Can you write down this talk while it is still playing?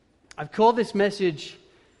I've called this message,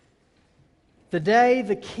 "The Day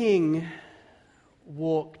the King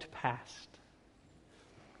Walked Past."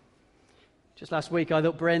 Just last week, I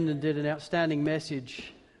thought Brendan did an outstanding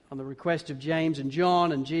message on the request of James and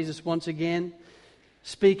John and Jesus once again,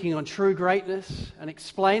 speaking on true greatness and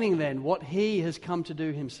explaining then what he has come to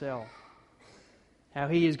do himself, how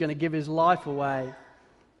he is going to give his life away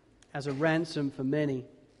as a ransom for many.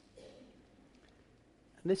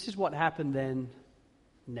 And this is what happened then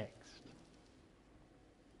next.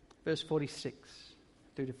 Verse 46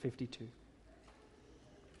 through to 52.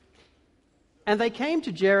 And they came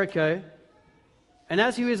to Jericho, and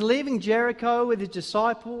as he was leaving Jericho with his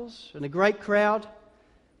disciples and a great crowd,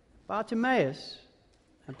 Bartimaeus,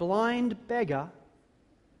 a blind beggar,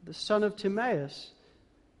 the son of Timaeus,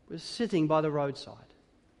 was sitting by the roadside.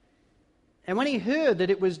 And when he heard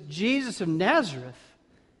that it was Jesus of Nazareth,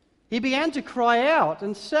 he began to cry out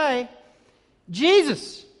and say,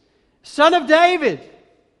 "Jesus, Son of David,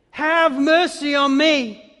 have mercy on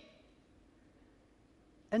me."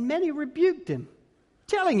 And many rebuked him,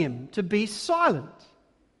 telling him to be silent.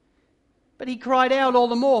 But he cried out all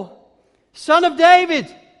the more, "Son of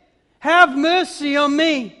David, have mercy on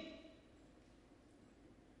me."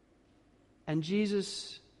 And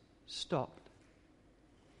Jesus stopped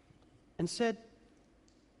and said,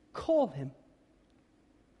 "Call him."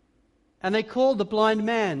 And they called the blind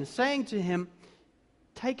man, saying to him,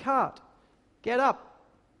 "Take heart, get up.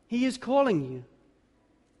 He is calling you."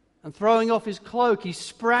 And throwing off his cloak, he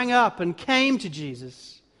sprang up and came to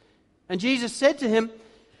Jesus. And Jesus said to him,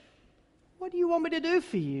 "What do you want me to do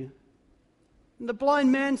for you?" And the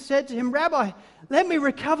blind man said to him, "Rabbi, let me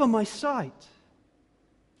recover my sight."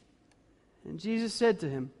 And Jesus said to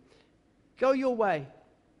him, "Go your way.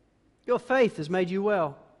 Your faith has made you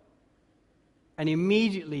well." And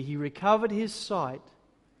immediately he recovered his sight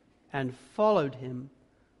and followed him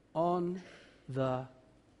on the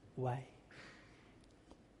way.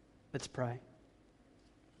 Let's pray.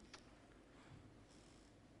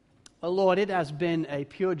 Oh Lord, it has been a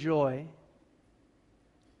pure joy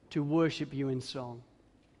to worship you in song,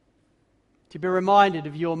 to be reminded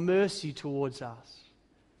of your mercy towards us,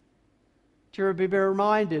 to be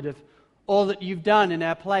reminded of all that you've done in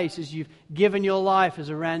our place as you've given your life as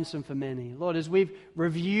a ransom for many. Lord, as we've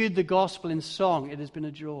reviewed the gospel in song, it has been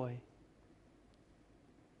a joy.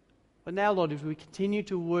 But now, Lord, as we continue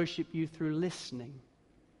to worship you through listening,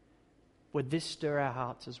 would this stir our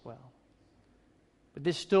hearts as well? Would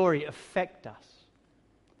this story affect us?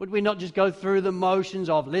 Would we not just go through the motions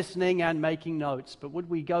of listening and making notes, but would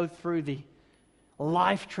we go through the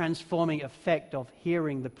life-transforming effect of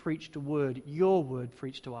hearing the preached word, your word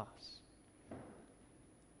preached to us?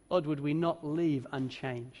 Lord, would we not leave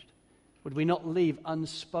unchanged? Would we not leave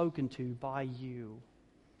unspoken to by you?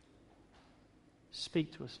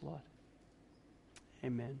 Speak to us, Lord.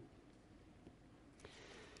 Amen.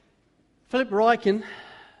 Philip Ryken,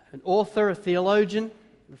 an author, a theologian,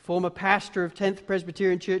 a former pastor of 10th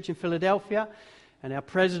Presbyterian Church in Philadelphia, and our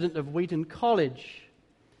president of Wheaton College,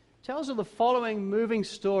 tells of the following moving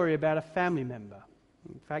story about a family member.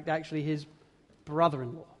 In fact, actually his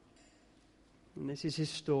brother-in-law. And this is his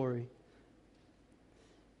story.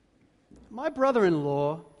 "My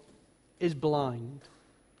brother-in-law is blind.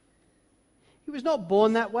 He was not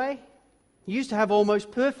born that way. He used to have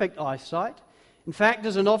almost perfect eyesight. In fact,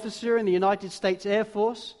 as an officer in the United States Air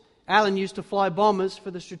Force, Alan used to fly bombers for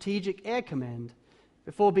the Strategic Air Command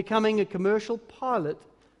before becoming a commercial pilot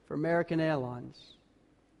for American Airlines.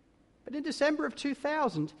 But in December of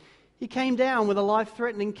 2000, he came down with a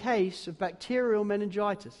life-threatening case of bacterial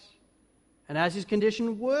meningitis. And as his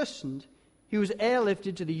condition worsened, he was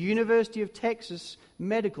airlifted to the University of Texas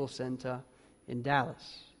Medical Center in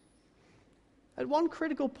Dallas. At one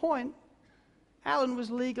critical point, Alan was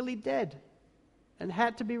legally dead and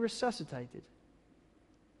had to be resuscitated.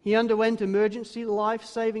 He underwent emergency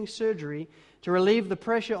life-saving surgery to relieve the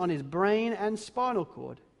pressure on his brain and spinal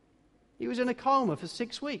cord. He was in a coma for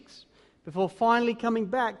 6 weeks before finally coming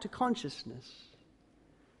back to consciousness.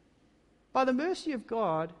 By the mercy of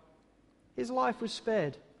God, his life was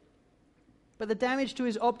spared. But the damage to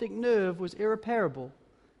his optic nerve was irreparable,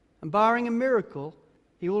 and barring a miracle,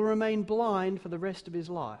 he will remain blind for the rest of his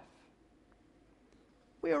life.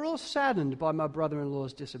 We are all saddened by my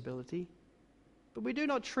brother-in-law's disability, but we do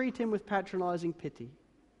not treat him with patronizing pity.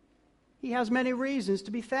 He has many reasons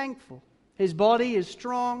to be thankful. His body is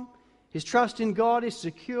strong, his trust in God is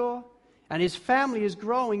secure, and his family is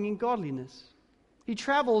growing in godliness. He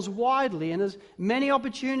travels widely and has many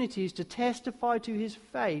opportunities to testify to his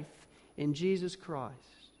faith in Jesus Christ.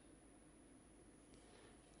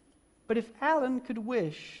 But if Alan could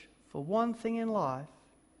wish for one thing in life,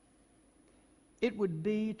 it would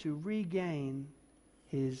be to regain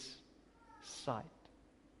his sight.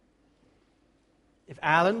 If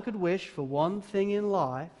Alan could wish for one thing in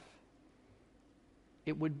life,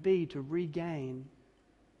 it would be to regain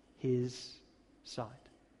his sight.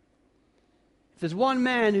 If there's one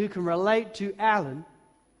man who can relate to Alan,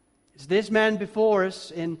 it's this man before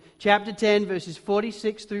us in chapter 10, verses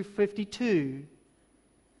 46 through 52,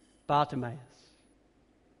 Bartimaeus.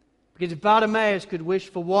 Because if Bartimaeus could wish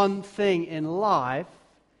for one thing in life,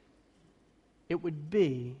 it would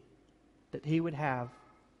be that he would have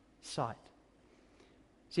sight.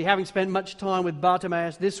 See, having spent much time with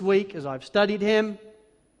Bartimaeus this week, as I've studied him,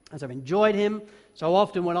 as I've enjoyed him, so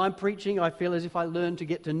often when I'm preaching, I feel as if I learn to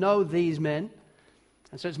get to know these men.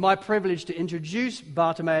 And so it's my privilege to introduce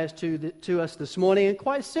Bartimaeus to us this morning. And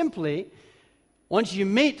quite simply, once you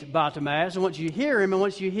meet Bartimaeus, and once you hear him, and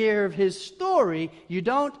once you hear of his story, you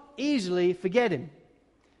don't easily forget him.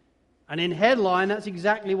 And in headline, that's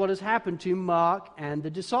exactly what has happened to Mark and the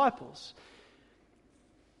disciples.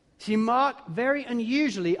 See, Mark very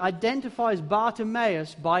unusually identifies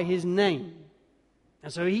Bartimaeus by his name.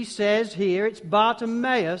 And so he says here, it's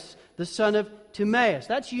Bartimaeus, the son of Timaeus.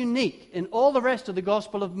 That's unique. In all the rest of the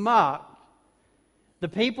Gospel of Mark, the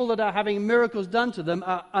people that are having miracles done to them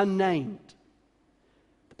are unnamed.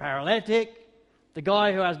 The paralytic, the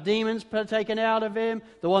guy who has demons taken out of him,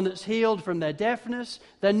 the one that's healed from their deafness,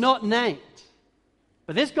 they're not named.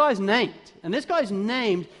 But this guy's named. And this guy's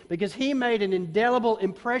named because he made an indelible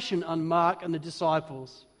impression on Mark and the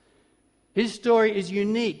disciples. His story is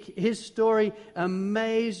unique. His story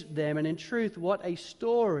amazed them. And in truth, what a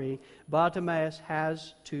story Bartimaeus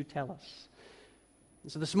has to tell us.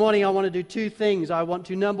 And so this morning I want to do two things. I want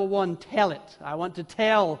to, number one, tell it. I want to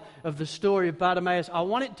tell of the story of Bartimaeus. I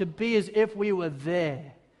want it to be as if we were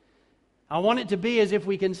there. I want it to be as if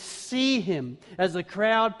we can see him as the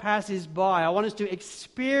crowd passes by. I want us to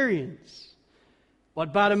experience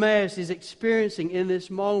what Bartimaeus is experiencing in this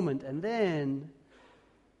moment. And then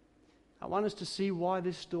I want us to see why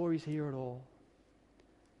this story's here at all.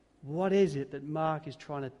 What is it that Mark is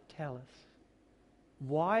trying to tell us?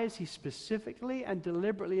 Why has he specifically and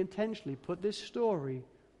deliberately, intentionally put this story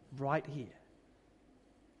right here?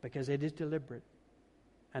 Because it is deliberate,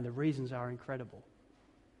 and the reasons are incredible.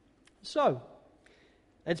 So,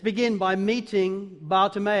 let's begin by meeting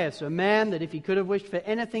Bartimaeus, a man that if he could have wished for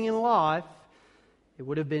anything in life, it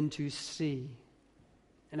would have been to see.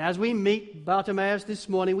 And as we meet Bartimaeus this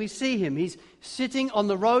morning, we see him. He's sitting on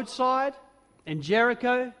the roadside in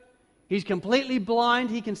Jericho. He's completely blind.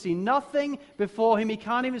 He can see nothing before him. He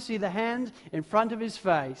can't even see the hand in front of his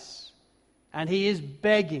face. And he is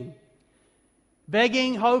begging.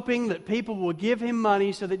 Begging, hoping that people will give him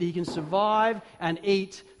money so that he can survive and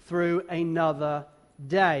eat through another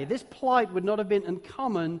day. This plight would not have been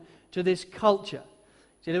uncommon to this culture.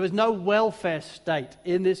 See, there was no welfare state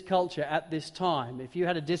in this culture at this time. If you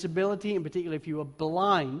had a disability, in particular if you were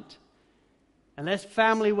blind, unless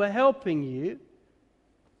family were helping you,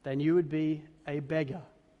 then you would be a beggar.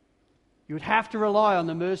 You would have to rely on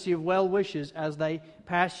the mercy of well-wishers as they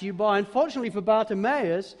pass you by. Unfortunately for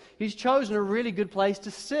Bartimaeus, he's chosen a really good place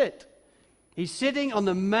to sit. He's sitting on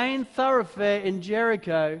the main thoroughfare in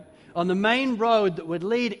Jericho, on the main road that would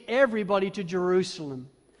lead everybody to Jerusalem.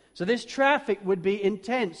 So this traffic would be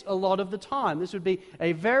intense a lot of the time. This would be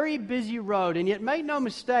a very busy road. And yet make no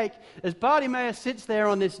mistake, as Bartimaeus sits there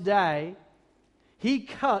on this day, he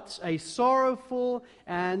cuts a sorrowful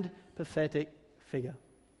and pathetic figure.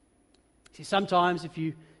 See, sometimes if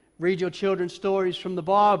you read your children's stories from the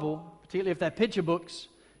Bible, particularly if they're picture books,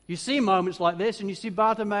 you see moments like this, and you see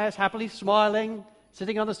Bartimaeus happily smiling,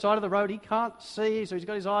 sitting on the side of the road. He can't see, so he's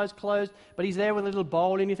got his eyes closed, but he's there with a little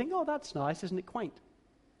bowl, and you think, oh, that's nice, isn't it quaint?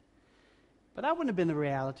 But that wouldn't have been the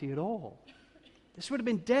reality at all. This would have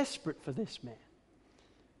been desperate for this man.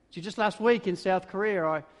 See, just last week in South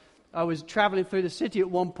Korea, I was traveling through the city at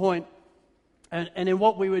one point, and in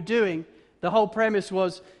what we were doing, the whole premise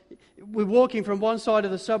was we're walking from one side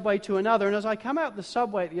of the subway to another, and as I come out the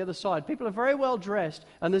subway at the other side, people are very well dressed,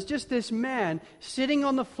 and there's just this man sitting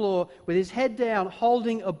on the floor with his head down,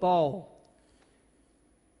 holding a bowl.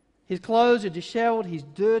 His clothes are disheveled, he's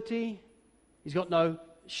dirty, he's got no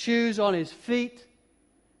shoes on his feet,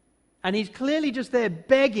 and he's clearly just there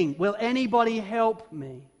begging, will anybody help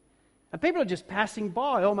me? And people are just passing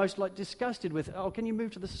by, almost like disgusted with, oh, can you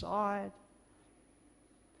move to the side?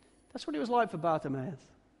 That's what it was like for Bartimaeus.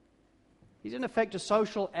 He's in effect a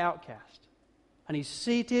social outcast. And he's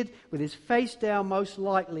seated with his face down, most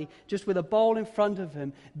likely, just with a bowl in front of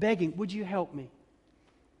him, begging, would you help me?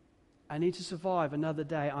 I need to survive another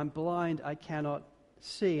day. I'm blind, I cannot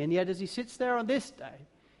see. And yet as he sits there on this day,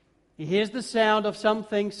 He hears the sound of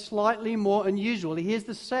something slightly more unusual. He hears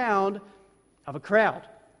the sound of a crowd.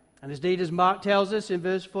 And indeed, as Mark tells us in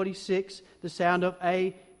verse 46, the sound of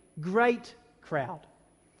a great crowd.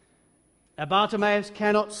 Now, Bartimaeus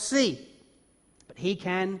cannot see, but he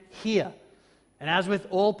can hear. And as with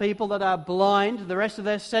all people that are blind, the rest of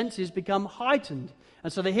their senses become heightened.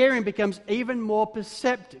 And so the hearing becomes even more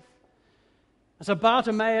perceptive. And so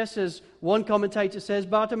Bartimaeus, as one commentator says,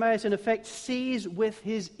 Bartimaeus in effect sees with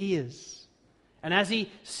his ears. And as he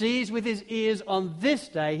sees with his ears on this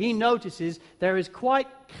day, he notices there is quite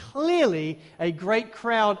clearly a great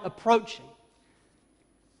crowd approaching.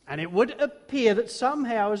 And it would appear that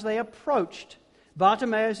somehow as they approached,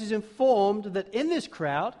 Bartimaeus is informed that in this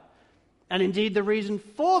crowd, and indeed the reason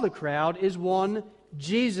for the crowd, is one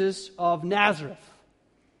Jesus of Nazareth.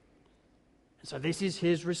 And so this is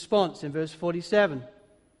his response in verse 47.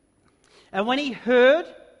 And when he heard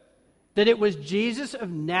that it was Jesus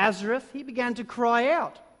of Nazareth, he began to cry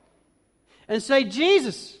out and say,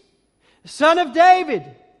 Jesus, Son of David,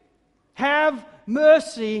 have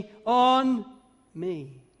mercy on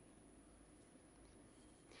me.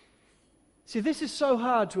 See, this is so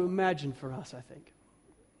hard to imagine for us, I think.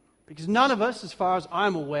 Because none of us, as far as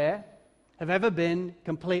I'm aware, have ever been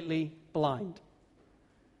completely blind.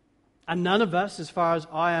 And none of us, as far as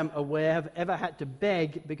I am aware, have ever had to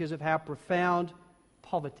beg because of how profound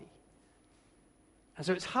poverty. And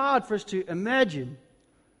so it's hard for us to imagine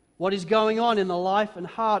what is going on in the life and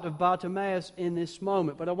heart of Bartimaeus in this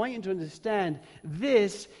moment. But I want you to understand,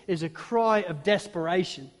 this is a cry of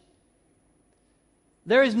desperation.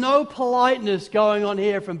 There is no politeness going on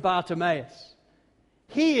here from Bartimaeus.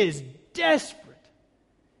 He is desperate.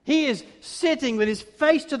 He is sitting with his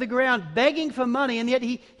face to the ground, begging for money, and yet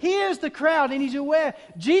he hears the crowd and he's aware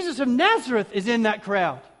Jesus of Nazareth is in that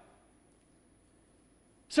crowd.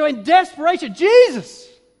 So in desperation, Jesus,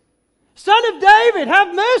 Son of David,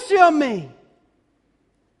 have mercy on me.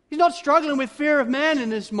 He's not struggling with fear of man in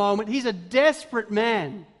this moment. He's a desperate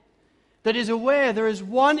man that is aware there is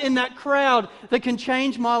one in that crowd that can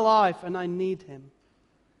change my life, and I need him.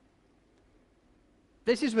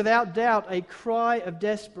 This is without doubt a cry of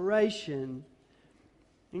desperation.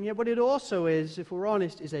 And yet what it also is, if we're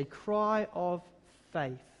honest, is a cry of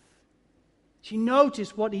faith. See,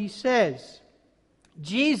 notice what he says.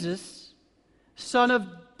 Jesus, Son of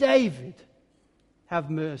David, have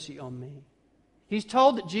mercy on me. He's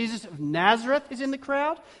told that Jesus of Nazareth is in the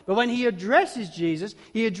crowd, but when he addresses Jesus,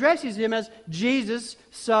 he addresses him as Jesus,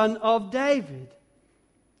 Son of David.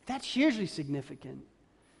 That's hugely significant.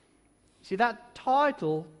 See, that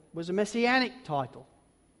title was a messianic title,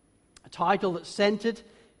 a title that centered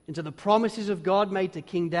into the promises of God made to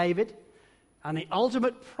King David, and the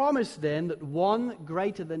ultimate promise then that one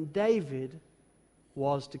greater than David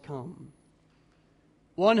was to come.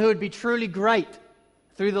 One who would be truly great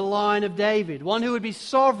through the line of David, one who would be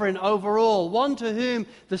sovereign over all, one to whom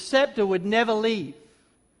the scepter would never leave,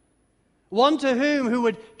 one to who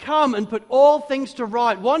would come and put all things to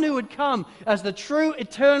right, one who would come as the true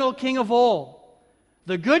eternal King of all,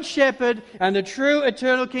 the good shepherd and the true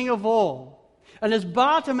eternal King of all. And as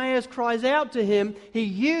Bartimaeus cries out to him, he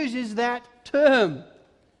uses that term,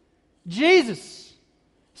 Jesus,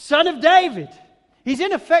 Son of David. He's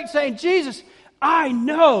in effect saying, Jesus, I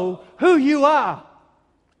know who you are.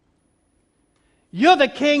 You're the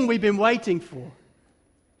king we've been waiting for.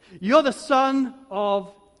 You're the Son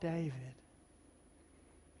of David.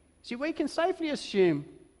 See, we can safely assume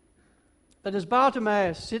that as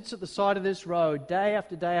Bartimaeus sits at the side of this road day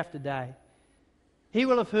after day after day, he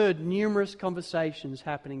will have heard numerous conversations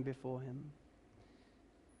happening before him.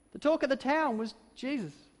 The talk of the town was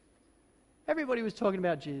Jesus. Everybody was talking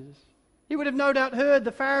about Jesus. He would have no doubt heard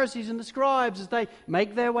the Pharisees and the scribes as they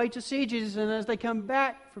make their way to see Jesus and as they come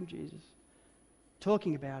back from Jesus,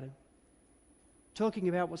 talking about him, talking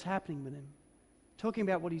about what's happening with him, talking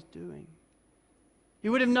about what he's doing. He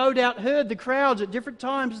would have no doubt heard the crowds at different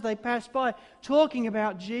times as they passed by talking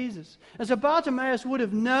about Jesus. And so Bartimaeus would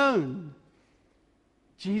have known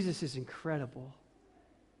Jesus is incredible.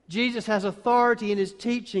 Jesus has authority in his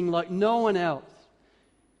teaching like no one else.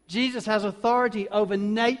 Jesus has authority over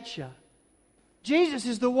nature. Jesus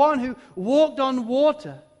is the one who walked on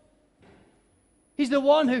water. He's the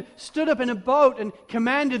one who stood up in a boat and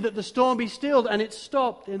commanded that the storm be stilled, and it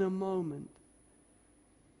stopped in a moment.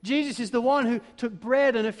 Jesus is the one who took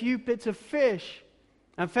bread and a few bits of fish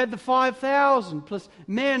and fed the 5,000 plus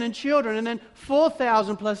men and children, and then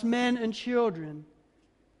 4,000 plus men and children.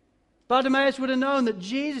 Bartimaeus would have known that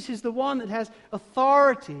Jesus is the one that has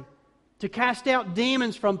authority to cast out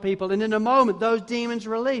demons from people, and in a moment those demons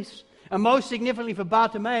release. And most significantly for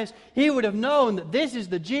Bartimaeus, he would have known that this is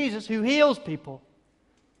the Jesus who heals people,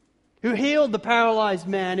 who healed the paralyzed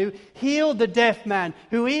man, who healed the deaf man,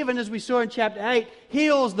 who even, as we saw in chapter 8,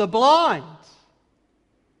 heals the blind.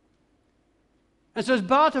 And so as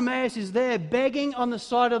Bartimaeus is there begging on the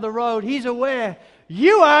side of the road, he's aware,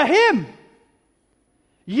 you are him.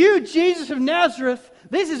 You, Jesus of Nazareth,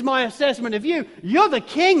 this is my assessment of you. You're the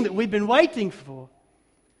king that we've been waiting for.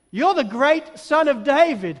 You're the great son of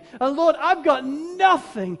David. And Lord, I've got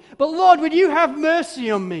nothing. But Lord, would you have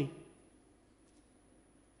mercy on me?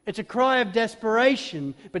 It's a cry of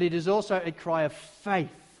desperation, but it is also a cry of faith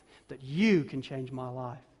that you can change my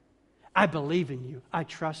life. I believe in you. I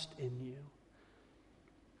trust in you.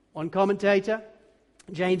 One commentator,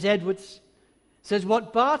 James Edwards, says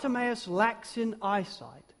what Bartimaeus lacks in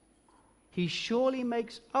eyesight, he surely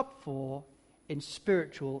makes up for in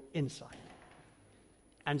spiritual insight.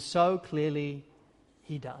 And so clearly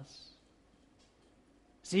he does.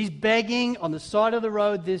 So he's begging on the side of the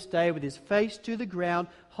road this day with his face to the ground,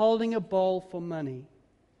 holding a bowl for money.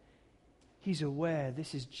 He's aware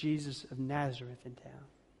this is Jesus of Nazareth in town.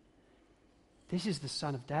 This is the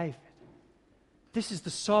Son of David. This is the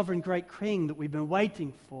sovereign great king that we've been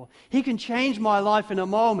waiting for. He can change my life in a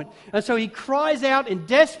moment. And so he cries out in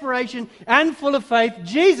desperation and full of faith,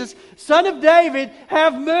 Jesus, Son of David,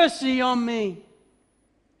 have mercy on me.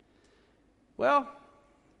 Well,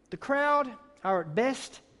 the crowd are at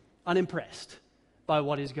best unimpressed by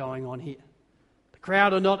what is going on here. The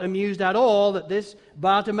crowd are not amused at all that this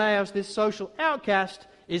Bartimaeus, this social outcast,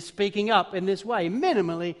 is speaking up in this way.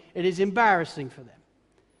 Minimally, it is embarrassing for them.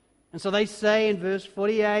 And so they say in verse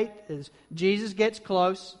 48, as Jesus gets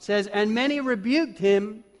close, it says, and many rebuked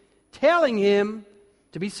him, telling him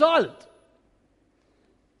to be silent.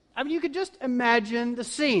 I mean, you could just imagine the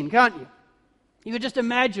scene, can't you? You could just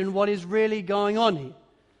imagine what is really going on here.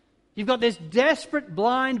 You've got this desperate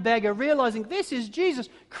blind beggar realizing this is Jesus,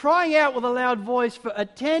 crying out with a loud voice for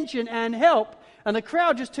attention and help. And the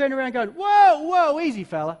crowd just turn around going, whoa, whoa, easy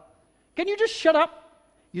fella. Can you just shut up?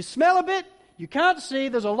 You smell a bit. You can't see.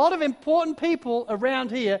 There's a lot of important people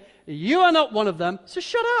around here. You are not one of them, so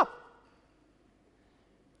shut up.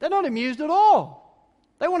 They're not amused at all.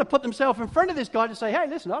 They want to put themselves in front of this guy to say, hey,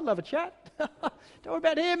 listen, I'd love a chat. Don't worry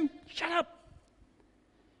about him. Shut up.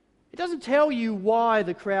 It doesn't tell you why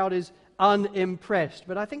the crowd is unimpressed,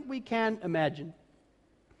 but I think we can imagine.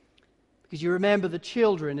 Because you remember the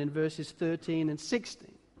children in verses 13 and 16.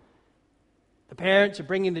 The parents are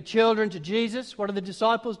bringing the children to Jesus. What are the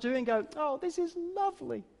disciples doing? Go, oh, this is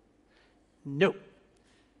lovely. No.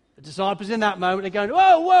 The disciples in that moment are going,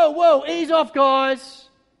 whoa, whoa, whoa, ease off, guys.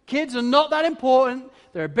 Kids are not that important.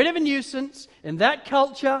 They're a bit of a nuisance. In that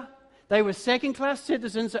culture, they were second-class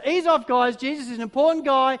citizens. So ease off, guys. Jesus is an important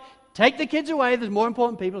guy. Take the kids away. There's more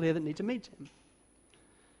important people here that need to meet him.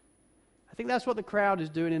 I think that's what the crowd is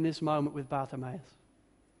doing in this moment with Bartimaeus.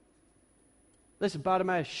 Listen,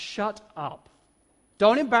 Bartimaeus, shut up.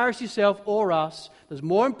 Don't embarrass yourself or us. There's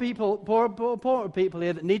more important people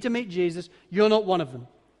here that need to meet Jesus. You're not one of them.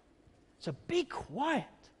 So be quiet.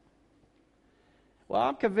 Well,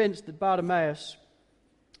 I'm convinced that Bartimaeus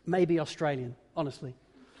may be Australian, honestly.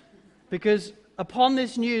 Because upon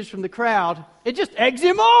this news from the crowd, it just eggs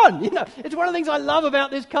him on. You know, it's one of the things I love about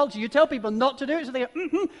this culture. You tell people not to do it, so they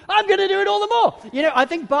go, I'm going to do it all the more. You know, I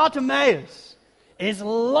think Bartimaeus is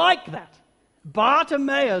like that.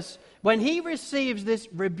 Bartimaeus, when he receives this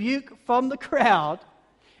rebuke from the crowd,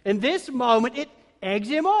 in this moment, it eggs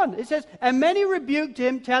him on. It says, and many rebuked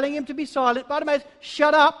him, telling him to be silent. Bartimaeus,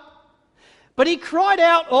 shut up. But he cried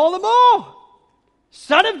out all the more,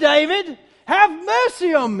 Son of David, have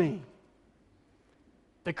mercy on me.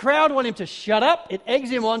 The crowd want him to shut up. It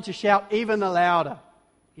eggs him on to shout even louder.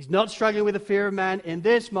 He's not struggling with the fear of man. In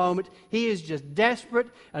this moment, he is just desperate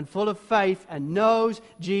and full of faith and knows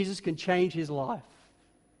Jesus can change his life.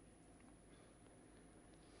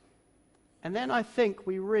 And then I think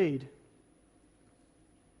we read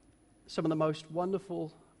some of the most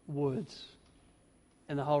wonderful words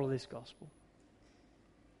in the whole of this gospel.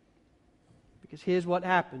 Because here's what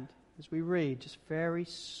happened as we read, just very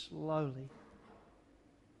slowly.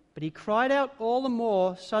 But he cried out all the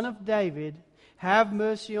more, Son of David, have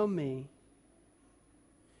mercy on me.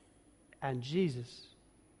 And Jesus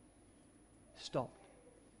stopped.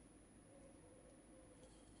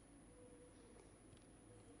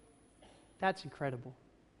 That's incredible.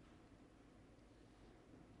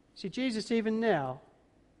 See, Jesus even now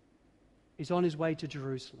is on his way to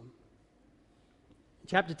Jerusalem. In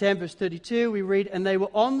chapter 10, verse 32, we read, and they were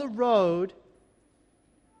on the road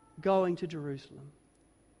going to Jerusalem.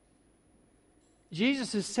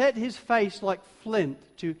 Jesus has set his face like flint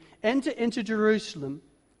to enter into Jerusalem,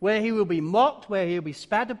 where he will be mocked, where he will be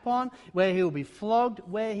spat upon, where he will be flogged,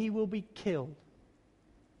 where he will be killed.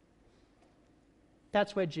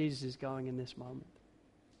 That's where Jesus is going in this moment.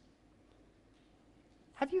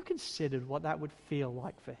 Have you considered what that would feel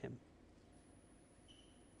like for him?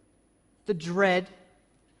 The dread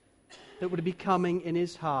that would be coming in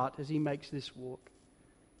his heart as he makes this walk.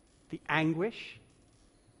 The anguish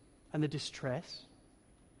and the distress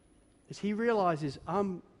as he realizes,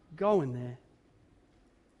 I'm going there.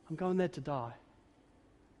 I'm going there to die.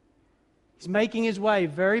 He's making his way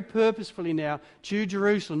very purposefully now to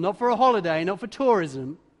Jerusalem, not for a holiday, not for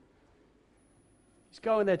tourism. He's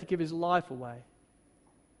going there to give his life away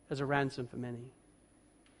as a ransom for many.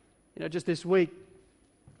 You know, just this week,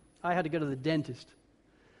 I had to go to the dentist.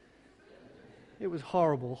 It was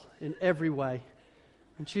horrible in every way.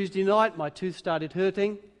 On Tuesday night, my tooth started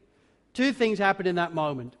hurting. Two things happened in that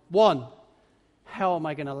moment. One, how am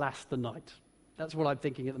I going to last the night? That's what I'm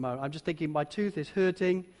thinking at the moment. I'm just thinking my tooth is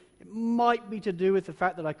hurting. It might be to do with the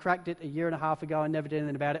fact that I cracked it a year and a half ago and never did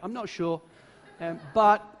anything about it. I'm not sure.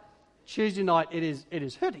 But Tuesday night, it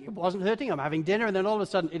is hurting. It wasn't hurting. I'm having dinner, and then all of a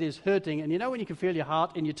sudden, it is hurting. And you know when you can feel your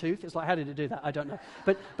heart in your tooth? It's like, how did it do that? I don't know.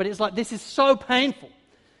 But it's like, this is so painful.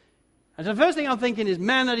 And so the first thing I'm thinking is,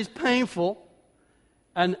 man, that is painful.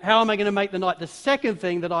 And how am I going to make the night? The second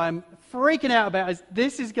thing that I'm freaking out about is,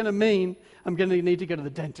 this is going to mean I'm going to need to go to the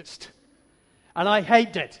dentist. And I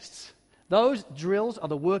hate dentists. Those drills are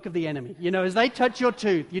the work of the enemy. You know, as they touch your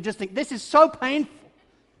tooth, you just think, this is so painful.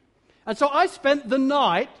 And so I spent the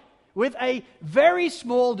night with a very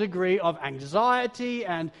small degree of anxiety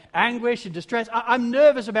and anguish and distress. I'm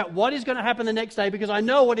nervous about what is going to happen the next day because I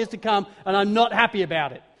know what is to come and I'm not happy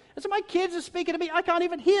about it. And so my kids are speaking to me. I can't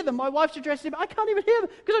even hear them. My wife's addressing me. I can't even hear them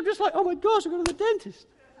because I'm just like, oh my gosh, I'm going to the dentist.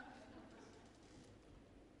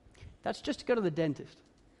 That's just to go to the dentist.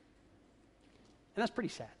 And that's pretty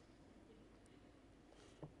sad.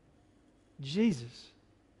 Jesus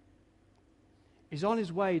is on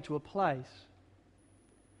his way to a place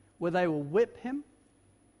where they will whip him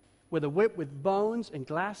with a whip with bones and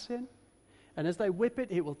glass in. And as they whip it,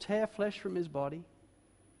 it will tear flesh from his body.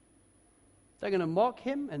 They're going to mock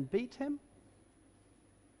him and beat him.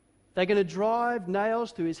 They're going to drive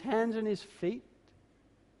nails through his hands and his feet.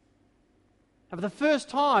 And for the first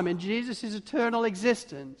time in Jesus' eternal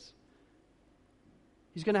existence,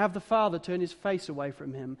 he's going to have the Father turn his face away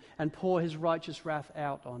from him and pour his righteous wrath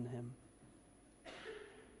out on him.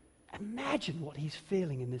 Imagine what he's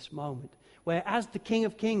feeling in this moment, where as the King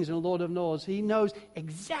of Kings and Lord of Lords, he knows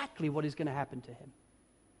exactly what is going to happen to him.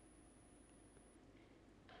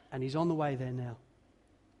 And he's on the way there now.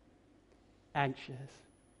 Anxious,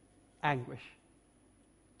 anguish,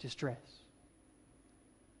 distress.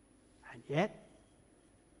 And yet,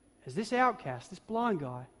 as this outcast, this blind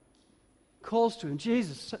guy, calls to him,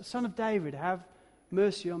 Jesus, Son of David, have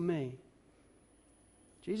mercy on me.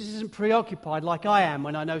 Jesus isn't preoccupied like I am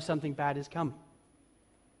when I know something bad is coming.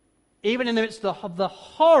 Even in the midst of the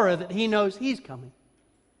horror that he knows he's coming,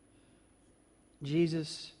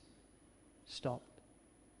 Jesus stopped.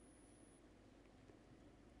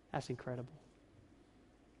 That's incredible.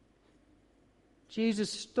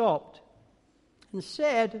 Jesus stopped and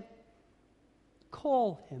said,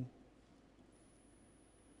 call him.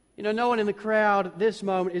 You know, no one in the crowd at this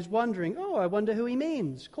moment is wondering, oh, I wonder who he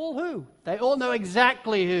means. Call who? They all know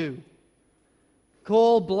exactly who.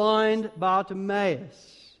 Call blind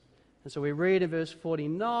Bartimaeus. And so we read in verse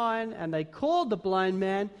 49, and they called the blind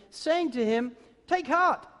man, saying to him, take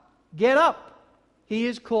heart, get up. He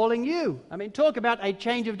is calling you. I mean, talk about a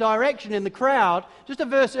change of direction in the crowd. Just a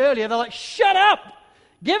verse earlier, they're like, shut up.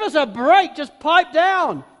 Give us a break. Just pipe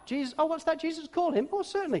down. Jesus, oh, what's that? Jesus called him? Oh,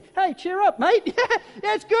 certainly. Hey, cheer up, mate. Yeah,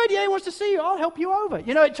 it's good. Yeah, he wants to see you. I'll help you over.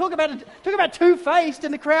 You know, talk about two-faced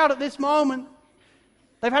in the crowd at this moment.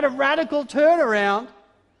 They've had a radical turnaround.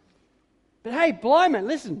 But hey, blind man,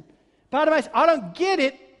 listen. Bartimaeus, I don't get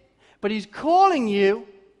it, but he's calling you,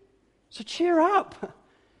 so cheer up.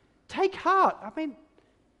 Take heart. I mean,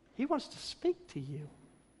 he wants to speak to you.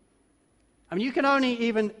 I mean, you can only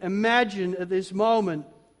even imagine at this moment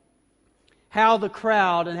how the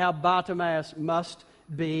crowd and how Bartimaeus must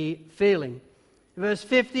be feeling. In verse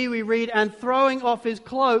 50 we read, and throwing off his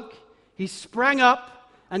cloak, he sprang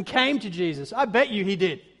up and came to Jesus. I bet you he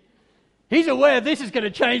did. He's aware this is going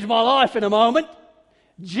to change my life in a moment.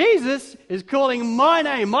 Jesus is calling my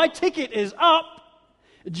name. My ticket is up.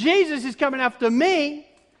 Jesus is coming after me.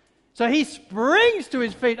 So he springs to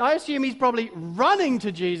his feet. I assume he's probably running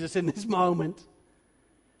to Jesus in this moment.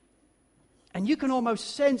 And you can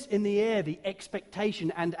almost sense in the air the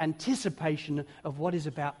expectation and anticipation of what is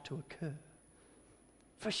about to occur.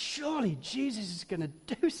 For surely Jesus is going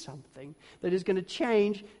to do something that is going to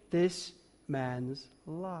change this man's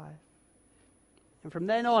life. And from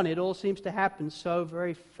then on, it all seems to happen so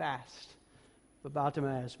very fast for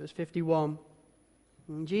Bartimaeus. Verse 51.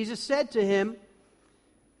 And Jesus said to him,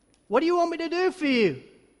 "What do you want me to do for you?"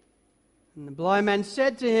 And the blind man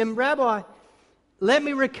said to him, "Rabbi, let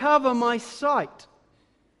me recover my sight."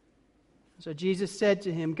 So Jesus said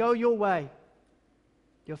to him, "Go your way.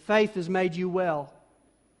 Your faith has made you well."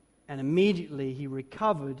 And immediately he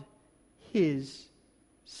recovered his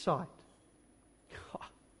sight.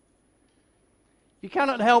 You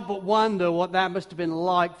cannot help but wonder what that must have been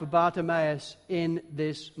like for Bartimaeus in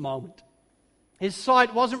this moment. His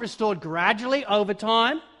sight wasn't restored gradually over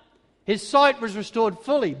time. His sight was restored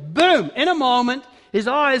fully. Boom! In a moment, his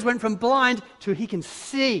eyes went from blind to he can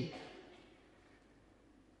see.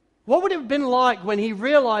 What would it have been like when he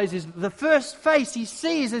realizes the first face he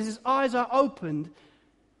sees as his eyes are opened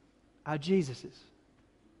are Jesus's?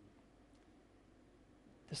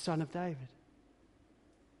 The Son of David.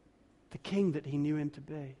 The King that he knew him to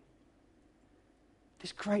be.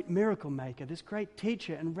 This great miracle maker, this great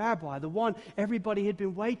teacher and rabbi, the one everybody had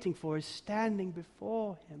been waiting for, is standing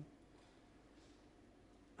before him.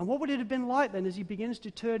 And what would it have been like then as he begins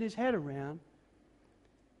to turn his head around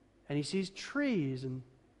and he sees trees and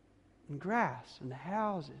grass and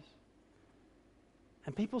houses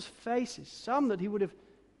and people's faces, some that he would have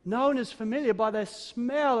known as familiar by their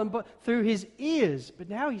smell and through his ears, but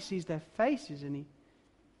now he sees their faces and he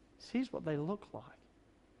sees what they look like.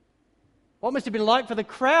 What must have been like for the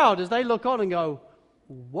crowd as they look on and go,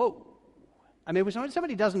 whoa. I mean, when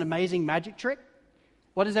somebody does an amazing magic trick,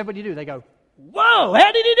 what does everybody do? They go, whoa,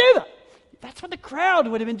 how did he do that? That's what the crowd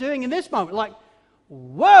would have been doing in this moment. Like,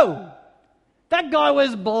 whoa, that guy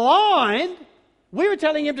was blind. We were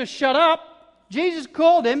telling him to shut up. Jesus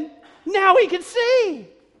called him. Now he can see.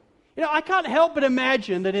 You know, I can't help but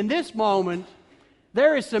imagine that in this moment,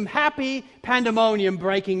 there is some happy pandemonium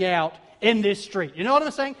breaking out in this street. You know what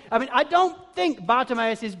I'm saying? I mean, I don't think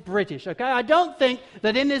Bartimaeus is British, okay? I don't think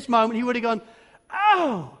that in this moment he would have gone,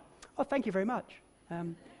 oh, thank you very much.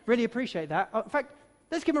 Really appreciate that. In fact,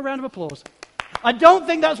 let's give him a round of applause. I don't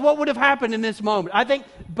think that's what would have happened in this moment. I think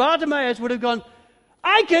Bartimaeus would have gone,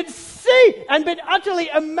 I could see, and been utterly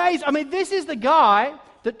amazed. I mean, this is the guy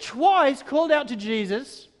that twice called out to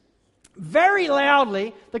Jesus very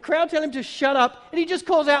loudly. The crowd tell him to shut up, and he just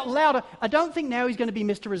calls out louder. I don't think now he's going to be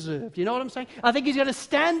Mr. Reserved. You know what I'm saying? I think he's going to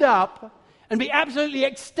stand up and be absolutely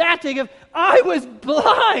ecstatic of, I was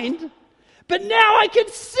blind, but now I can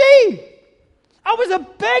see. I was a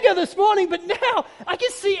beggar this morning, but now I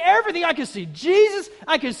can see everything. I can see Jesus.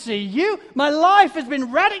 I can see you. My life has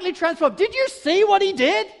been radically transformed. Did you see what he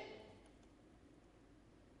did?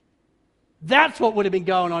 That's what would have been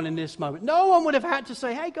going on in this moment. No one would have had to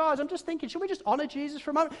say, hey guys, I'm just thinking, should we just honor Jesus for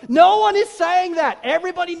a moment? No one is saying that.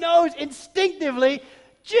 Everybody knows instinctively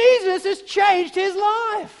Jesus has changed his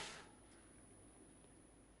life.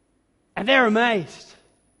 And they're amazed.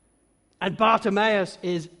 And Bartimaeus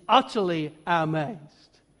is utterly amazed.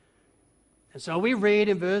 And so we read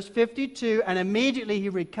in verse 52, and immediately he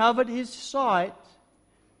recovered his sight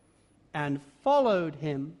and followed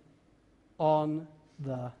him on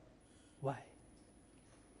the way.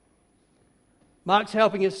 Mark's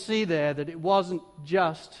helping us see there that it wasn't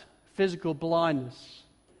just physical blindness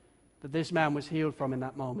that this man was healed from in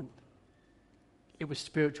that moment. It was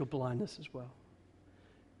spiritual blindness as well.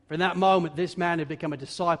 For in that moment, this man had become a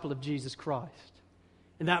disciple of Jesus Christ.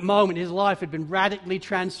 In that moment, his life had been radically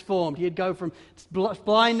transformed. He had gone from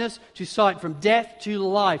blindness to sight, from death to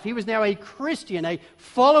life. He was now a Christian, a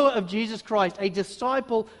follower of Jesus Christ, a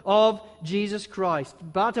disciple of Jesus Christ.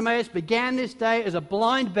 Bartimaeus began this day as a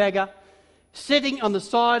blind beggar, sitting on the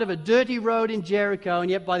side of a dirty road in Jericho,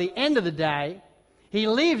 and yet by the end of the day, he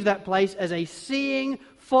leaves that place as a seeing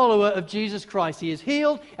follower of Jesus Christ. He is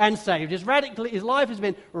healed and saved. His life has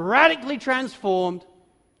been radically transformed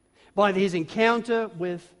by his encounter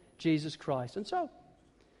with Jesus Christ. And so,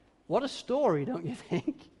 what a story, don't you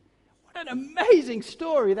think? What an amazing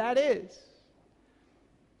story that is.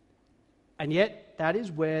 And yet, that is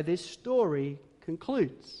where this story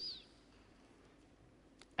concludes.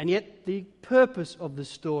 And yet, the purpose of the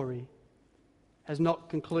story has not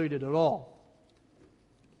concluded at all.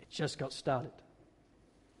 It just got started.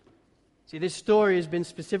 See, this story has been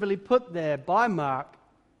specifically put there by Mark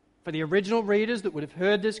for the original readers that would have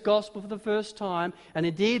heard this gospel for the first time, and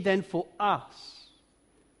indeed then for us,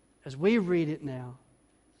 as we read it now,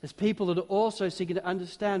 as people that are also seeking to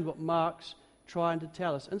understand what Mark's trying to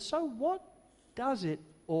tell us. And so what does it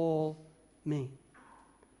all mean?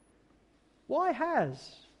 Why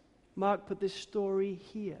has Mark put this story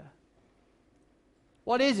here?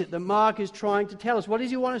 What is it that Mark is trying to tell us? What does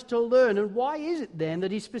he want us to learn? And why is it then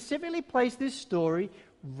that he specifically placed this story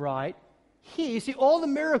right here? You see, all the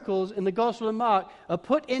miracles in the Gospel of Mark are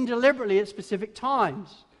put in deliberately at specific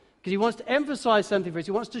times because he wants to emphasize something for us.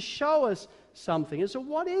 He wants to show us something. And so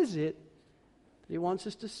what is it that he wants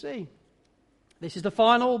us to see? This is the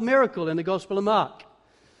final miracle in the Gospel of Mark.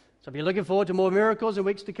 So if you're looking forward to more miracles in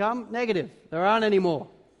weeks to come, negative. There aren't any more.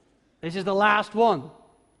 This is the last one.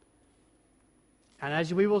 And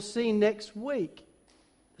as we will see next week,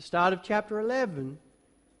 the start of chapter 11,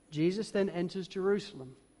 Jesus then enters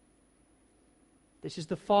Jerusalem. This is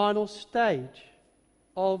the final stage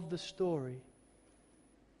of the story.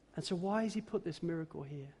 And so why has he put this miracle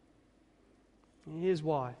here? And here's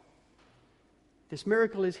why. This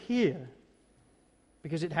miracle is here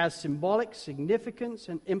because it has symbolic significance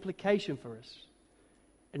and implication for us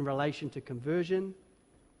in relation to conversion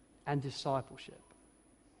and discipleship.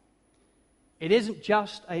 It isn't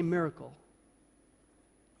just a miracle.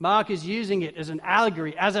 Mark is using it as an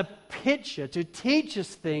allegory, as a picture to teach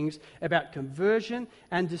us things about conversion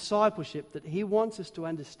and discipleship that he wants us to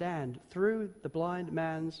understand through the blind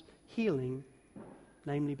man's healing,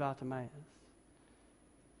 namely Bartimaeus.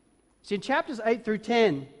 See, in chapters 8 through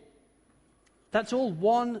 10, that's all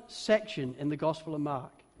one section in the Gospel of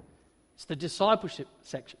Mark. It's the discipleship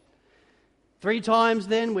section. 3 times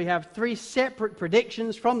then we have 3 separate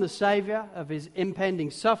predictions from the Savior of his impending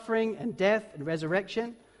suffering and death and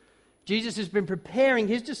resurrection. Jesus has been preparing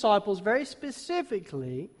his disciples very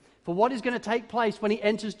specifically for what is going to take place when he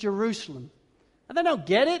enters Jerusalem. And they don't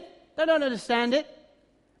get it. They don't understand it.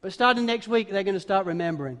 But starting next week, they're going to start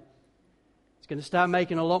remembering. It's going to start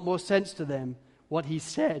making a lot more sense to them what he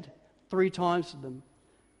said 3 times to them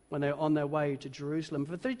when they were on their way to Jerusalem.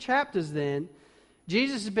 For 3 chapters then,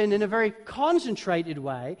 Jesus has been in a very concentrated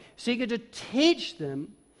way seeking to teach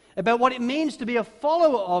them about what it means to be a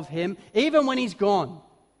follower of him even when he's gone.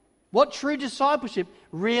 What true discipleship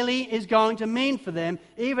really is going to mean for them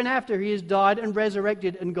even after he has died and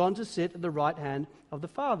resurrected and gone to sit at the right hand of the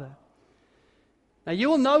Father. Now you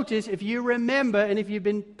will notice, if you remember and if you've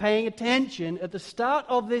been paying attention, at the start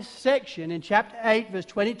of this section in chapter 8 verse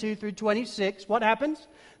 22 through 26, what happens?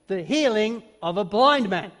 The healing of a blind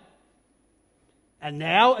man. And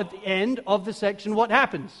now at the end of the section, what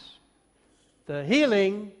happens? The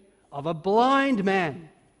healing of a blind man.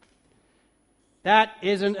 That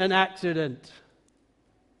isn't an accident.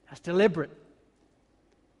 That's deliberate.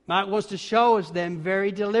 Mark wants to show us them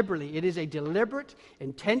very deliberately. It is a deliberate,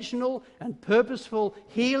 intentional, and purposeful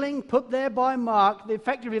healing put there by Mark.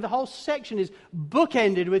 Effectively, the whole section is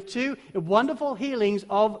bookended with 2 wonderful healings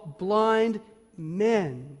of blind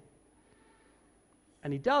men.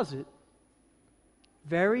 And he does it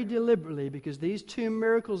very deliberately because these 2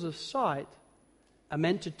 miracles of sight are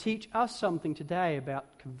meant to teach us something today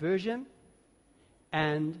about conversion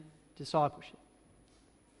and discipleship.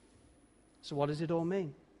 So what does it all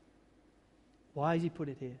mean? Why has he put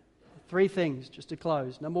it here? 3 things just to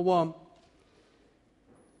close. Number 1,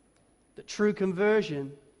 that true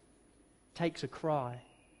conversion takes a cry.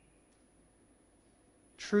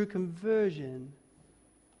 True conversion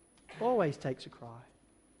always takes a cry.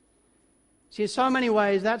 See, in so many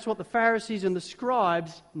ways, that's what the Pharisees and the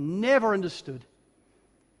scribes never understood.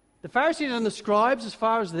 The Pharisees and the scribes, as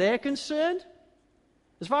far as they're concerned,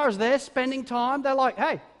 as far as they're spending time, they're like,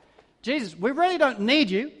 hey, Jesus, we really don't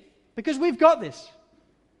need you because we've got this.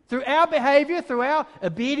 Through our behavior, through our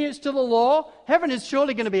obedience to the law, heaven is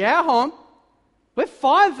surely going to be our home. We're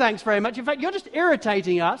fine, thanks very much. In fact, you're just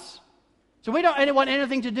irritating us. So we don't want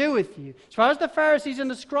anything to do with you. As far as the Pharisees and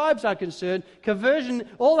the scribes are concerned, conversion,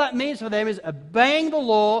 all that means for them is obeying the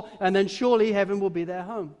law, and then surely heaven will be their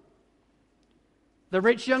home. The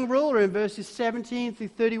rich young ruler in verses 17 through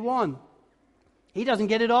 31, he doesn't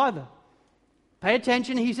get it either. Pay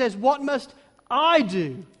attention, he says, what must I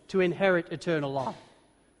do to inherit eternal life?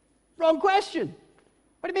 Wrong question.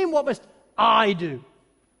 What do you mean, what must I do?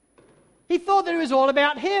 He thought that it was all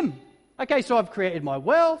about him. Okay, so I've created my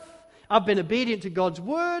wealth. I've been obedient to God's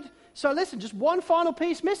word. So listen, just one final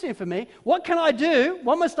piece missing for me. What can I do?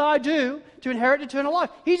 What must I do to inherit eternal life?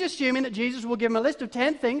 He's assuming that Jesus will give him a list of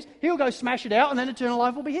 10 things. He'll go smash it out and then eternal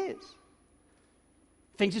life will be his.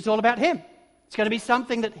 Thinks it's all about him. It's going to be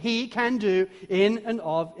something that he can do in and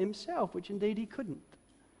of himself, which indeed he couldn't.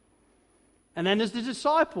 And then there's the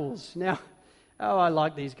disciples. Now, I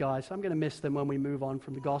like these guys. I'm going to miss them when we move on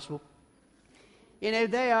from the gospel. You know,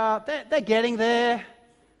 they're getting there.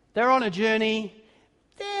 They're on a journey.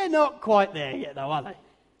 They're not quite there yet, though, are they?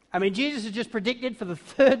 I mean, Jesus has just predicted for the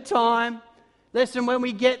third time, listen, when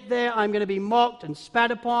we get there, I'm going to be mocked and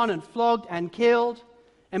spat upon and flogged and killed.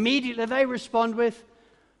 Immediately they respond with,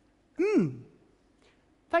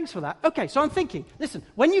 thanks for that. Okay, so I'm thinking, listen,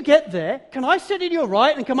 when you get there, can I sit at your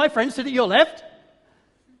right and can my friend sit at your left?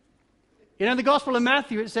 You know, in the Gospel of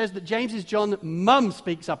Matthew, it says that James' John mum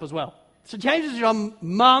speaks up as well. So James' John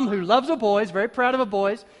mum, who loves her boys, very proud of her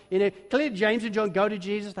boys, you know, clearly James and John go to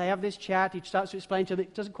Jesus, they have this chat, he starts to explain to them,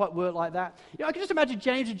 it doesn't quite work like that. You know, I can just imagine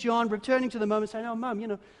James and John returning to the mum and saying, oh, mum, you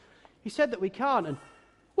know, he said that we can't, and,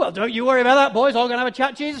 well, don't you worry about that, boys, I'm going to have a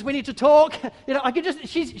chat, Jesus, we need to talk. You know, I could just,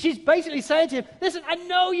 she's basically saying to him, listen, I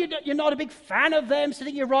know you're not a big fan of them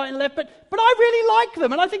sitting your right and left, but I really like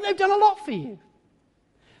them, and I think they've done a lot for you.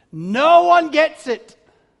 No one gets it.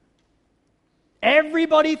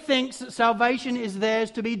 Everybody thinks that salvation is theirs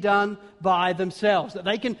to be done by themselves, that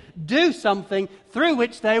they can do something through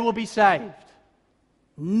which they will be saved.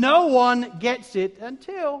 No one gets it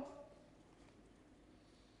until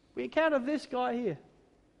we encounter this guy here,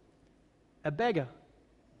 a beggar,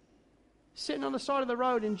 sitting on the side of the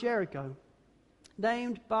road in Jericho,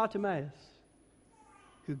 named Bartimaeus,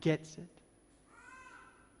 who gets it.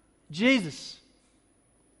 Jesus,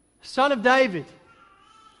 Son of David,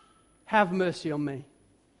 have mercy on me.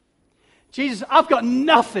 Jesus, I've got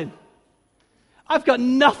nothing. I've got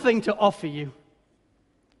nothing to offer you.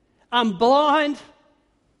 I'm blind.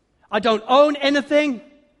 I don't own anything.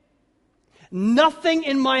 Nothing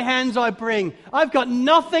in my hands I bring. I've got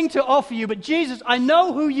nothing to offer you. But Jesus, I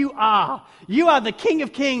know who you are. You are the King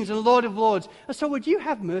of Kings and Lord of Lords. And so would you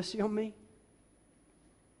have mercy on me?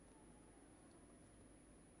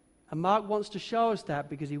 And Mark wants to show us that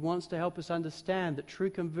because he wants to help us understand that true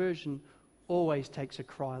conversion always takes a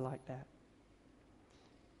cry like that.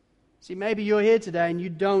 See, maybe you're here today and you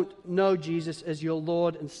don't know Jesus as your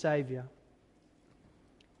Lord and Savior.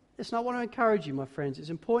 Listen, I want to encourage you, my friends. It's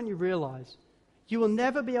important you realize you will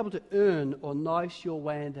never be able to earn or nice your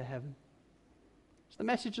way into heaven. It's the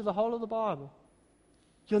message of the whole of the Bible.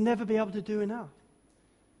 You'll never be able to do enough.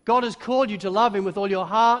 God has called you to love Him with all your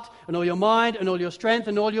heart and all your mind and all your strength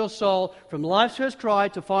and all your soul from life's first cry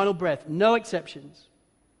to final breath. No exceptions.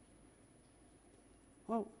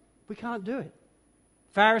 Well, we can't do it.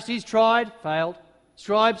 Pharisees tried, failed.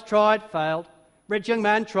 Scribes tried, failed. Rich young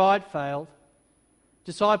man tried, failed.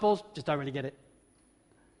 Disciples just don't really get it.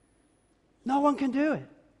 No one can do it.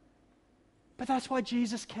 But that's why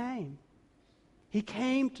Jesus came. He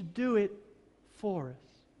came to do it for us.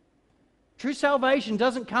 True salvation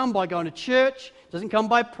doesn't come by going to church, doesn't come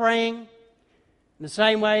by praying. In the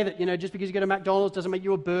same way that, just because you go to McDonald's doesn't make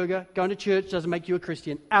you a burger, going to church doesn't make you a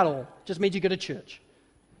Christian at all. It just means you go to church.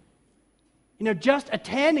 Just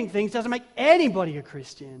attending things doesn't make anybody a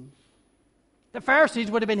Christian. The Pharisees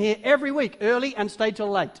would have been here every week, early, and stayed till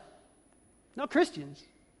late. Not Christians.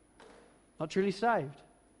 Not truly saved.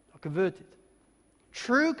 Not converted.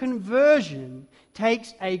 True conversion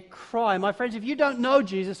takes a cry. My friends, if you don't know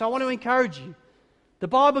Jesus, I want to encourage you. The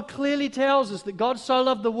Bible clearly tells us that God so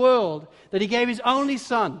loved the world that He gave His only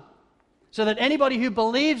Son so that anybody who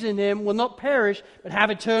believes in Him will not perish but have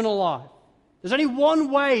eternal life. There's only one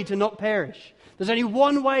way to not perish. There's only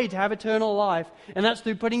one way to have eternal life, and that's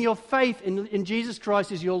through putting your faith in Jesus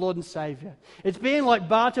Christ as your Lord and Savior. It's being like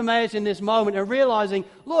Bartimaeus in this moment and realizing,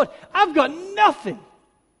 Lord, I've got nothing.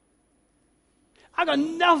 I've got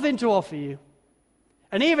nothing to offer you.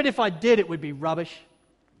 And even if I did, it would be rubbish.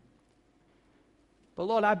 But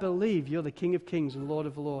Lord, I believe you're the King of Kings and Lord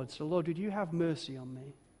of Lords. So Lord, would you have mercy on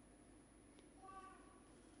me?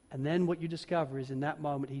 And then what you discover is in that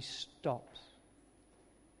moment He stops.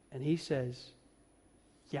 And He says,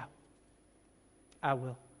 yeah, I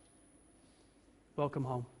will. Welcome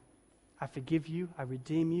home. I forgive you. I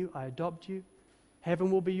redeem you. I adopt you.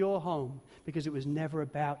 Heaven will be your home because it was never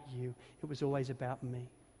about you. It was always about me.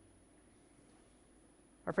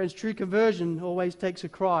 Our friends, true conversion always takes a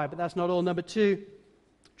cry, but that's not all. Number two,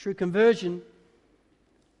 true conversion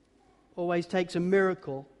always takes a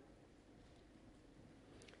miracle.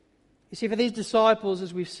 You see, for these disciples,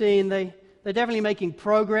 as we've seen, they're definitely making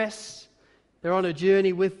progress. They're on a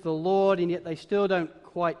journey with the Lord, and yet they still don't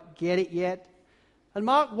quite get it yet. And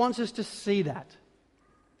Mark wants us to see that.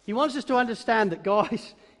 He wants us to understand that,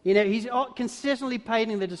 guys, He's consistently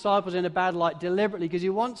painting the disciples in a bad light deliberately because He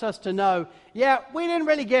wants us to know, yeah, we didn't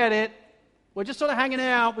really get it. We're just sort of hanging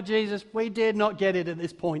out with Jesus. We did not get it at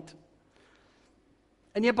this point.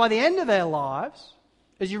 And yet by the end of their lives,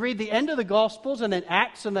 as you read the end of the Gospels and then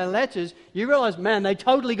Acts and their letters, you realize, man, they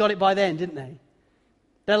totally got it by then, didn't they?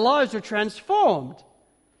 Their lives were transformed.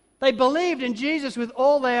 They believed in Jesus with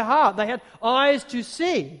all their heart. They had eyes to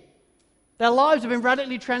see. Their lives have been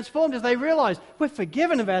radically transformed as they realize we're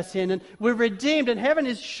forgiven of our sin and we're redeemed and heaven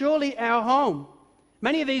is surely our home.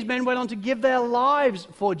 Many of these men went on to give their lives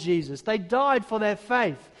for Jesus. They died for their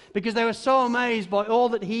faith because they were so amazed by all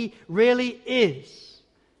that He really is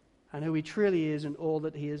and who He truly is and all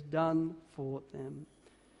that He has done for them.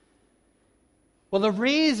 Well, the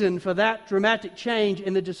reason for that dramatic change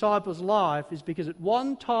in the disciples' life is because at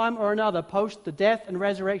one time or another, post the death and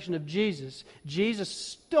resurrection of Jesus, Jesus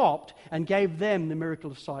stopped and gave them the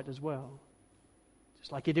miracle of sight as well.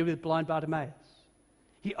 Just like He did with blind Bartimaeus.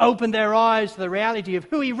 He opened their eyes to the reality of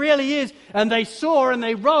who He really is, and they saw and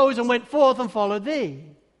they rose and went forth and followed Thee.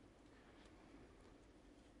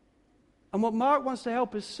 And what Mark wants to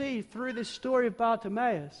help us see through this story of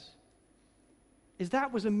Bartimaeus is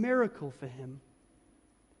that was a miracle for him.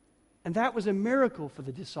 And that was a miracle for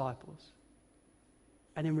the disciples.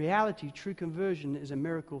 And in reality, true conversion is a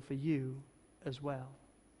miracle for you as well.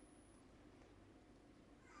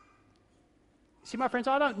 See, my friends,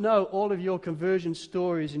 I don't know all of your conversion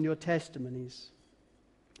stories and your testimonies.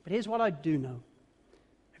 But here's what I do know.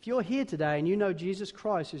 If you're here today and you know Jesus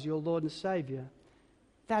Christ as your Lord and Savior,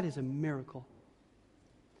 that is a miracle.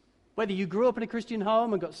 Whether you grew up in a Christian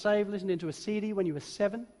home and got saved listening to a CD when you were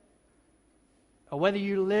 7, or whether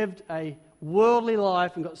you lived a worldly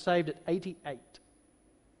life and got saved at 88.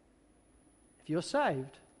 If you're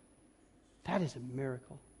saved, that is a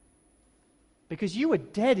miracle. Because you were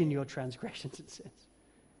dead in your transgressions and sins.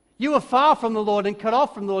 You were far from the Lord and cut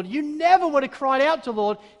off from the Lord. You never would have cried out to the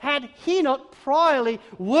Lord had He not priorly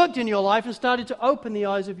worked in your life and started to open the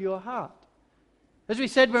eyes of your heart. As we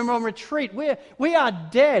said when we were on retreat, we are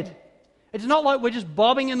dead. It's not like we're just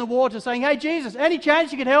bobbing in the water saying, "Hey Jesus, any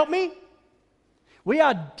chance you could help me?" We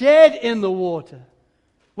are dead in the water.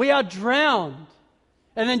 We are drowned.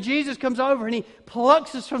 And then Jesus comes over and He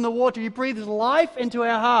plucks us from the water. He breathes life into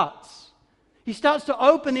our hearts. He starts to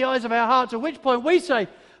open the eyes of our hearts, at which point we say,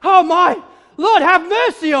 "Oh my, Lord, have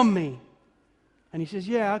mercy on me." And He says,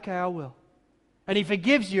 "Yeah, okay, I will." And He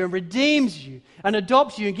forgives you and redeems you and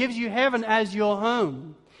adopts you and gives you heaven as your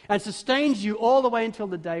home and sustains you all the way until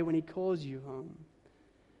the day when He calls you home.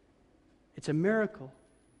 It's a miracle.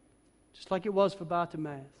 Just like it was for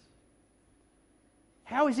Bartimaeus.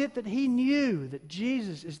 How is it that he knew that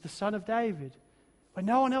Jesus is the Son of David when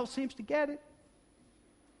no one else seems to get it?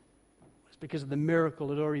 It's because of the miracle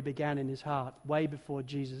that already began in his heart way before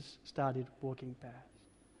Jesus started walking past.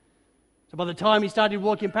 So by the time he started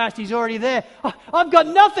walking past, he's already there. "I've got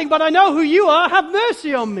nothing, but I know who you are. Have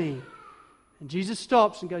mercy on me." And Jesus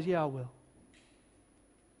stops and goes, "Yeah, I will.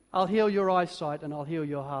 I'll heal your eyesight and I'll heal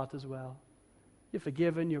your heart as well. You're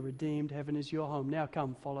forgiven, you're redeemed, heaven is your home. Now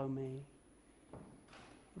come, follow me."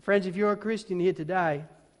 Friends, if you're a Christian here today,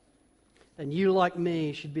 then you, like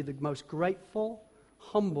me, should be the most grateful,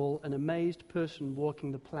 humble, and amazed person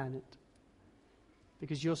walking the planet.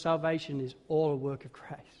 Because your salvation is all a work of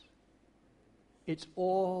grace. It's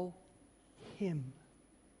all Him.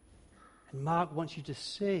 And Mark wants you to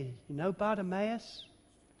see, you know Bartimaeus?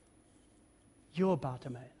 You're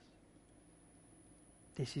Bartimaeus.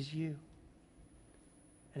 This is you.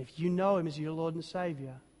 And if you know Him as your Lord and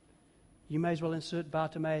Savior, you may as well insert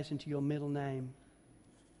Bartimaeus into your middle name,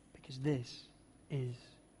 because this is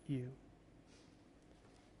you.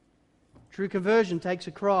 True conversion takes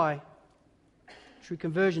a cry. True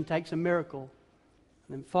conversion takes a miracle.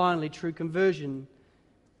 And then finally, true conversion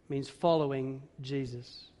means following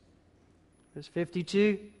Jesus. Verse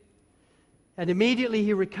 52, "And immediately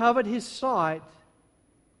he recovered his sight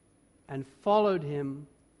and followed Him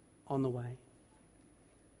on the way."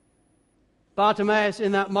 Bartimaeus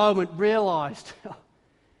in that moment realized,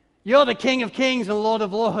 "You're the King of Kings and Lord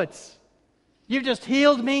of Lords. You've just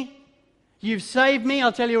healed me. You've saved me.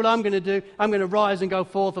 I'll tell you what I'm going to do. I'm going to rise and go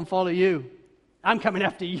forth and follow you. I'm coming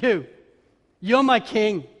after you. You're my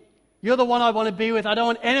King. You're the one I want to be with. I don't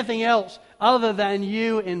want anything else other than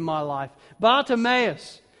you in my life."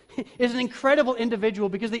 Bartimaeus is an incredible individual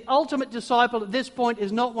because the ultimate disciple at this point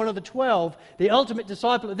is not one of the 12. The ultimate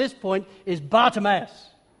disciple at this point is Bartimaeus,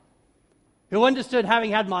 who understood,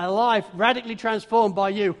 having had my life radically transformed by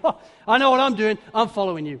you, I know what I'm doing. I'm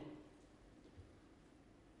following you.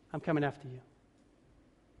 I'm coming after you.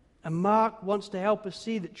 And Mark wants to help us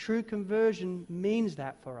see that true conversion means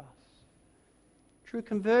that for us. True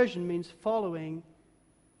conversion means following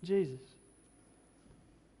Jesus.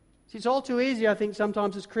 See, it's all too easy, I think,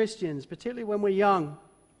 sometimes as Christians, particularly when we're young,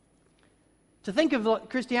 to think of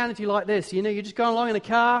Christianity like this. You know, you're just going along in a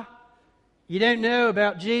car, you don't know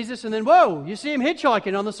about Jesus, and then, whoa, you see him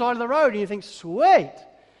hitchhiking on the side of the road, and you think, sweet,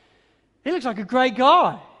 he looks like a great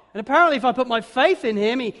guy. And apparently if I put my faith in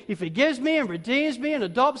him, he forgives me and redeems me and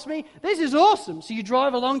adopts me. This is awesome. So you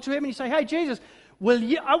drive along to him and you say, hey, Jesus,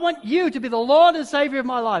 I want you to be the Lord and Savior of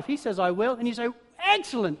my life. He says, I will. And you say,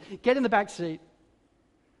 excellent. Get in the back seat.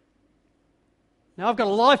 Now, I've got a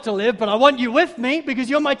life to live, but I want you with me because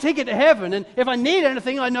you're my ticket to heaven. And if I need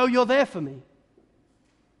anything, I know you're there for me.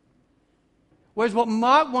 Whereas what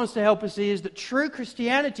Mark wants to help us see is that true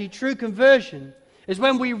Christianity, true conversion, is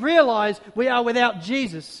when we realize we are without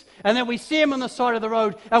Jesus, and then we see him on the side of the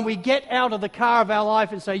road, and we get out of the car of our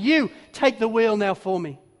life and say, you take the wheel now for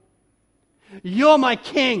me. You're my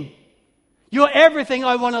King. You're everything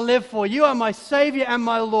I want to live for. You are my Savior and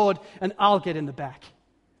my Lord, and I'll get in the back.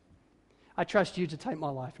 I trust you to take my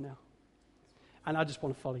life now, and I just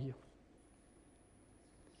want to follow you.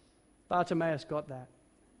 Bartimaeus got that.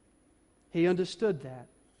 He understood that.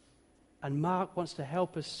 And Mark wants to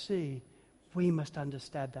help us see we must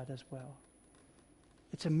understand that as well.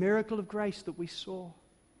 It's a miracle of grace that we saw.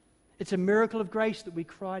 It's a miracle of grace that we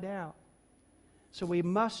cried out. So we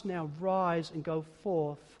must now rise and go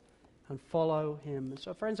forth and follow him. And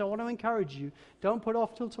so, friends, I want to encourage you, don't put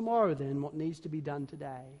off till tomorrow then what needs to be done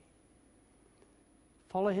today.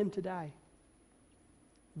 Follow him today.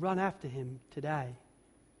 Run after him today.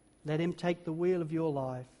 Let him take the wheel of your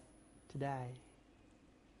life today.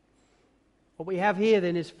 What we have here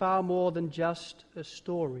then is far more than just a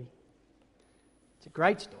story. It's a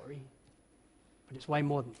great story, but it's way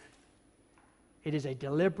more than that. It is a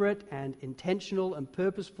deliberate and intentional and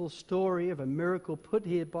purposeful story of a miracle put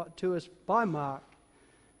here to us by Mark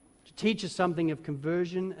to teach us something of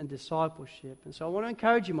conversion and discipleship. And so I want to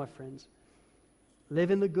encourage you, my friends,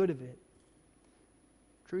 live in the good of it.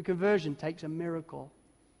 True conversion takes a miracle.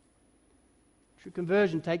 True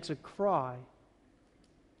conversion takes a cry.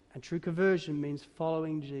 And true conversion means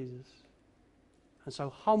following Jesus. And so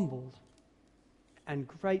humbled and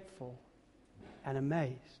grateful and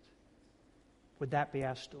amazed, would that be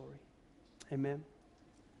our story? Amen?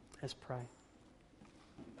 Let's pray.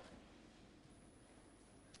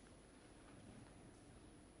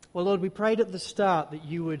 Well, Lord, we prayed at the start that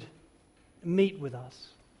you would meet with us.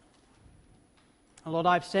 And Lord,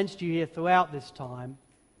 I've sensed you here throughout this time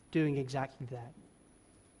doing exactly that.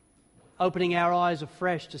 Opening our eyes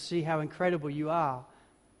afresh to see how incredible you are.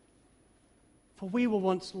 For we were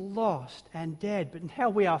once lost and dead, but now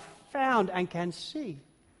we are found and can see.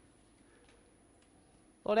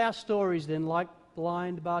 Lord, our stories then, like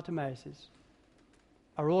blind Bartimaeus',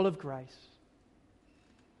 are all of grace.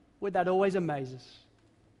 Would that always amaze us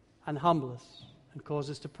and humble us and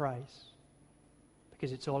cause us to praise?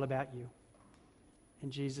 Because it's all about you.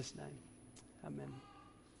 In Jesus' name, amen.